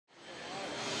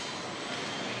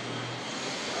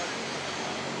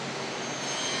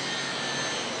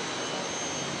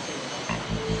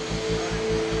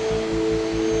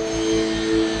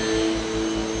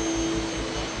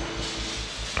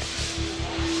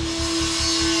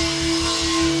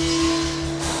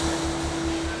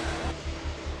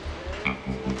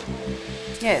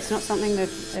Yeah, it's not something that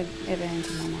ever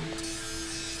entered my mind.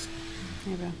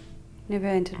 Never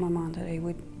entered my mind that he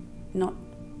would not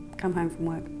come home from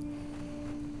work.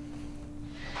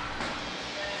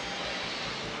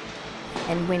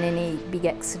 And when any big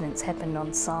accidents happened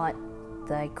on site,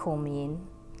 they call me in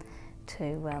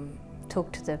to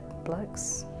talk to the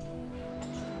blokes.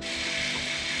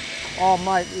 Oh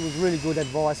mate, it was really good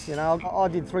advice, you know. I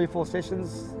did 3 or 4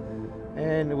 sessions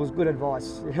and it was good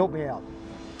advice. It helped me out.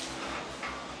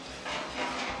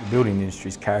 The building industry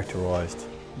is characterised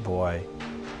by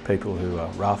people who are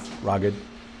rough, rugged,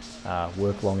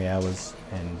 work long hours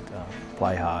and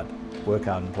play hard, work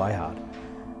hard and play hard.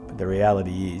 But the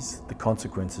reality is the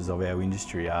consequences of our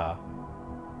industry are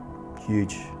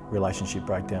huge relationship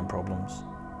breakdown problems,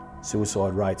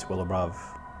 suicide rates well above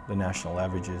the national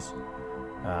averages,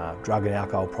 drug and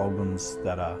alcohol problems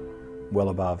that are well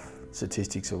above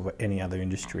statistics of any other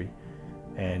industry,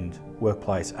 and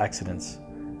workplace accidents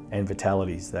and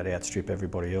fatalities that outstrip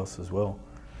everybody else as well.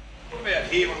 What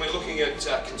about here when we're looking at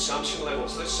consumption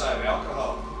levels, let's say of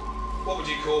alcohol? What would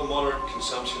you call moderate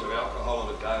consumption of alcohol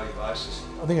on a daily basis?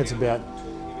 I think it's about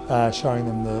showing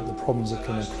them the problems that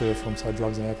can occur from, say,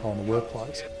 drugs and alcohol in the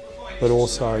workplace, but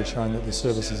also showing that the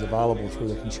service is available through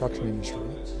the construction industry,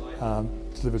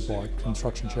 delivered by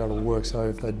Construction Chartiable Works. So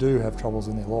if they do have troubles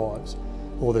in their lives,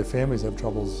 or their families have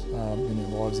troubles in their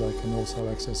lives, they can also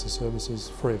access the services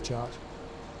free of charge.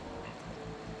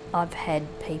 I've had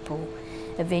people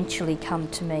eventually come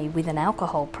to me with an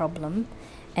alcohol problem,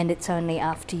 and it's only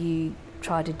after you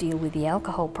try to deal with the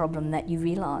alcohol problem that you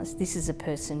realise this is a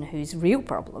person whose real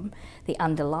problem, the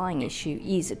underlying issue,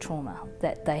 is a trauma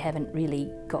that they haven't really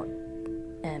got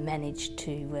managed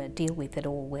to deal with it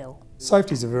all well.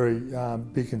 Safety is a very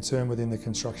big concern within the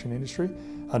construction industry.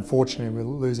 Unfortunately, we're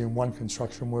losing 1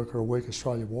 construction worker a week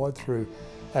Australia-wide through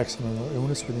accident or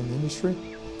illness within the industry.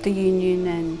 The union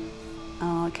and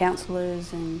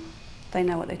councillors, and they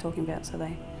know what they're talking about, so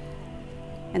they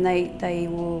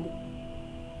will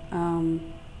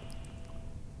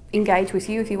engage with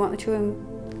you if you want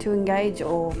them to engage,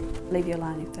 or leave you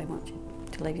alone if they want you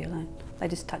to leave you alone. They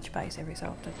just touch base every so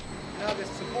often. You know, there's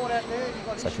support out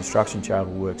there. So Construction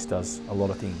Chartiable Works does a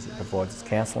lot of things. It provides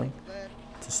counselling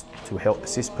to help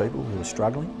assist people who are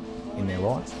struggling in their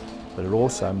lives, but it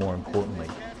also, more importantly,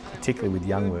 particularly with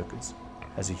young workers,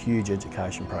 has a huge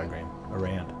education program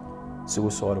around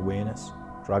suicide awareness,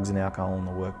 drugs and alcohol in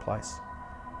the workplace,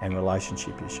 and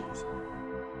relationship issues.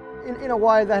 In a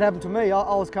way that happened to me.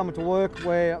 I was coming to work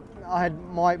where I had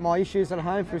my issues at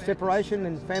home through separation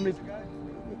and family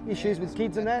issues with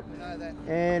kids and that,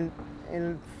 and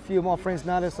a few of my friends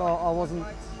noticed I wasn't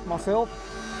myself.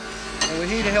 And we're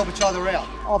here to help each other out.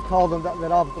 I've told them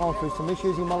that I've gone through some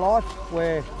issues in my life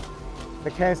where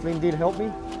the counselling did help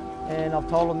me, and I've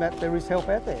told them that there is help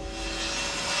out there.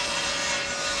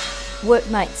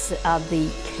 Workmates are the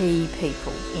key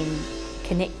people in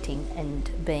connecting and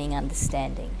being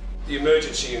understanding. The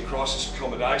emergency and crisis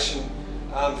accommodation,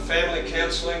 family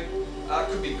counselling,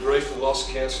 could be grief and loss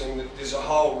counselling. There's a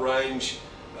whole range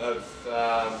of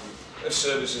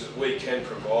services that we can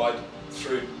provide,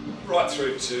 right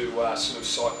through to sort of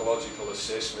psychological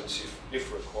assessments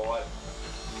if required.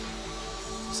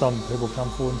 Some people come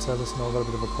forward and say, listen, I've got a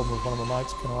bit of a problem with one of my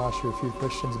mates, can I ask you a few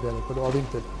questions about it? But I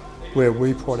think that where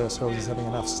we pride ourselves is having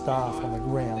enough staff on the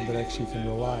ground that actually can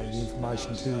relay the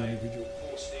information to the individual.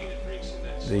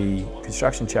 The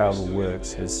Construction Chartiable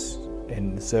Works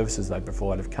and the services they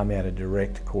provide have come out of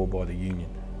direct call by the union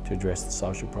to address the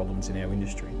social problems in our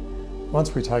industry.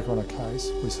 Once we take on a case,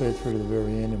 we see it through to the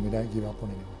very end and we don't give up on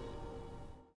anyone.